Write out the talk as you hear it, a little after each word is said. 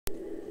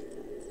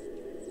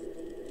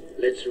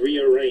Let's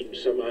rearrange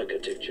some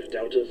architecture,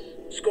 Delta.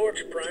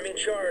 Scorch, priming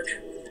charge.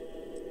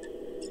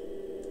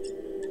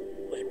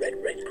 Was red,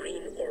 red,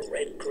 green, or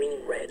red, green,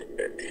 red?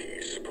 And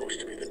he's supposed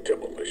to be the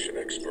demolition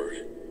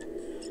expert.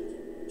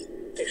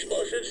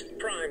 Explosives,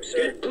 prime,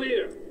 sir. Get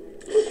clear!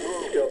 Let's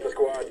move, Delta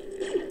Squad.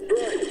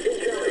 Right,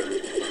 incoming.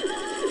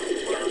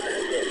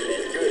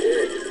 Good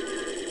hit.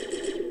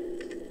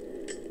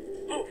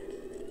 Oh.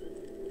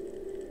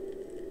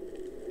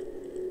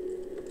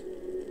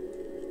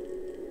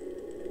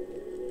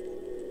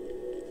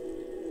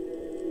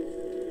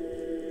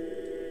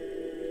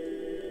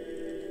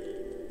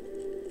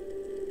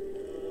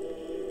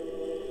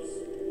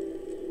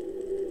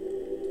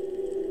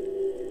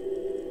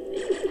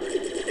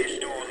 This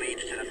door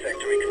leads to the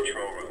factory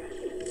control room.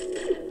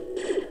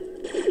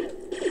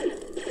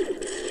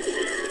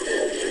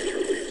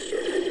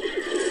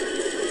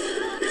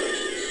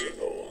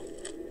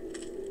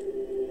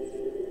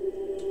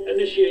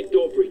 Initiate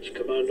door breach,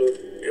 Commando.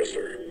 Yes,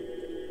 sir.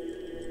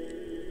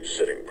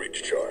 Setting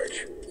breach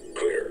charge.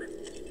 Clear.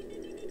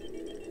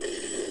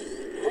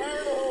 Fire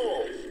in the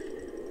hole!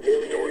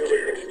 Door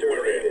cleared.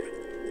 We're in.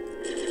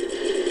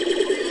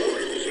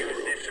 Use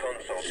this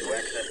console to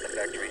access the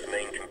factory's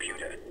main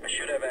computer. I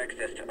should have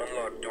access to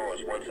unlock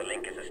doors once a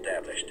link is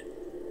established.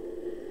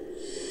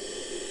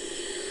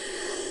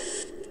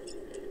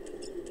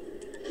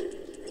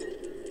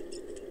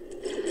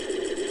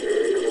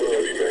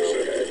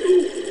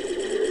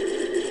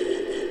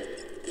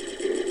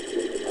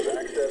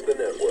 The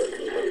network.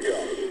 Let's go.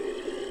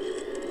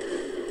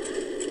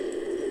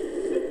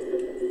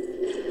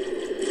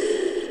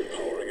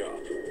 Powering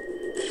up.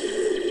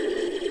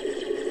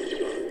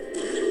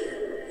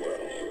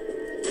 Well.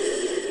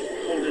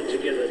 Hold it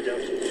together,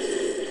 Delta.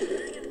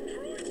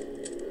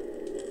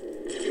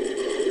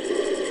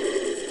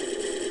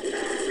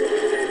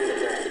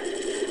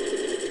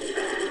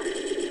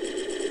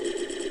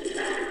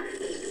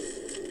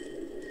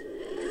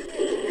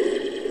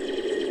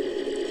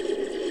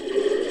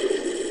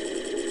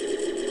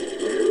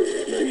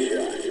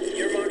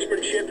 Your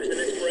marksmanship is an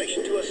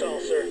inspiration to us all,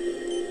 sir.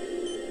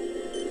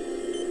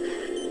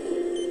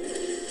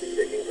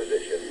 Taking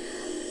position.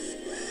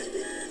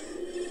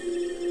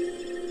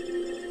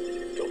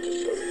 Delta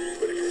 7,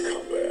 ready for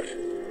combat.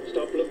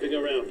 Stop looping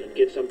around and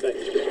get some back.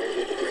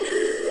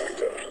 Retrieving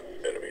Vector.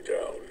 Enemy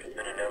down.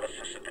 An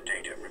analysis of the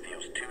data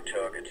reveals two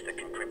targets that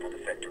can cripple the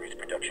factory's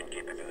production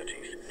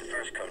capabilities. The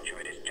first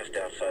conduit is just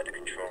outside the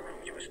control room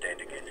you were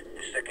standing in.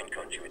 The second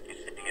conduit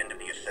is at the end of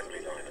the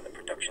assembly line on the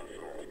production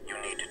floor. You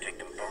need to take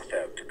them both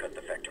out to cut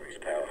the factory's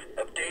power.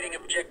 Updating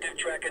objective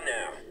tracker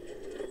now.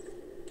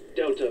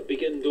 Delta,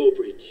 begin door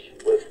breach.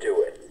 Let's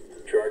do it.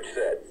 Charge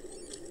set.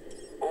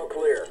 All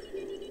clear.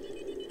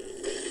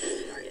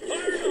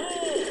 Fire in the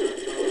hole!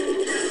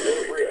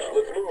 Center breach.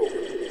 Let's move.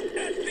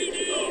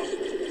 SPDs!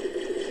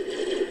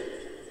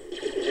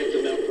 Take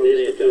them out from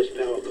the first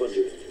power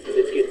conduit.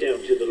 Let's get down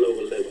to the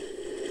lower level.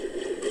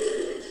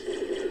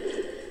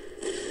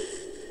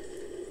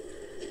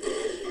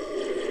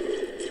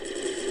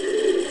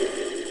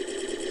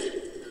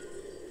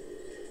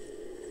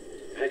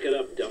 Pack it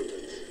up, Delta.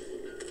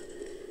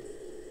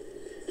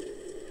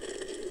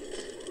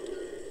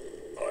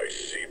 I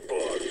see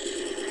bugs.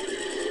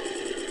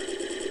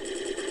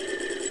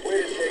 Way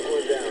to take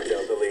one down,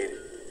 Delta Lead.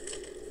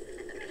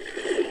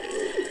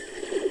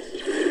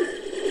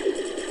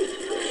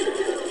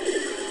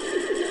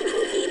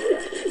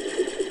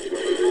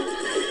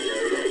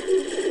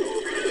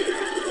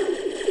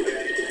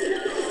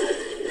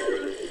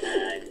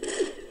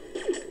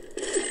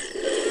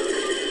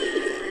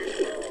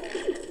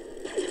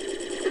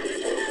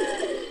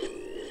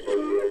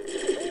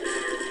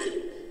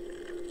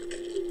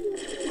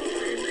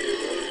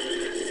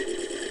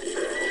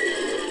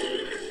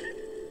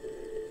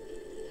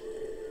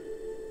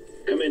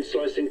 Commence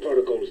slicing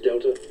protocols,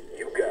 Delta.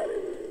 You got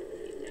it.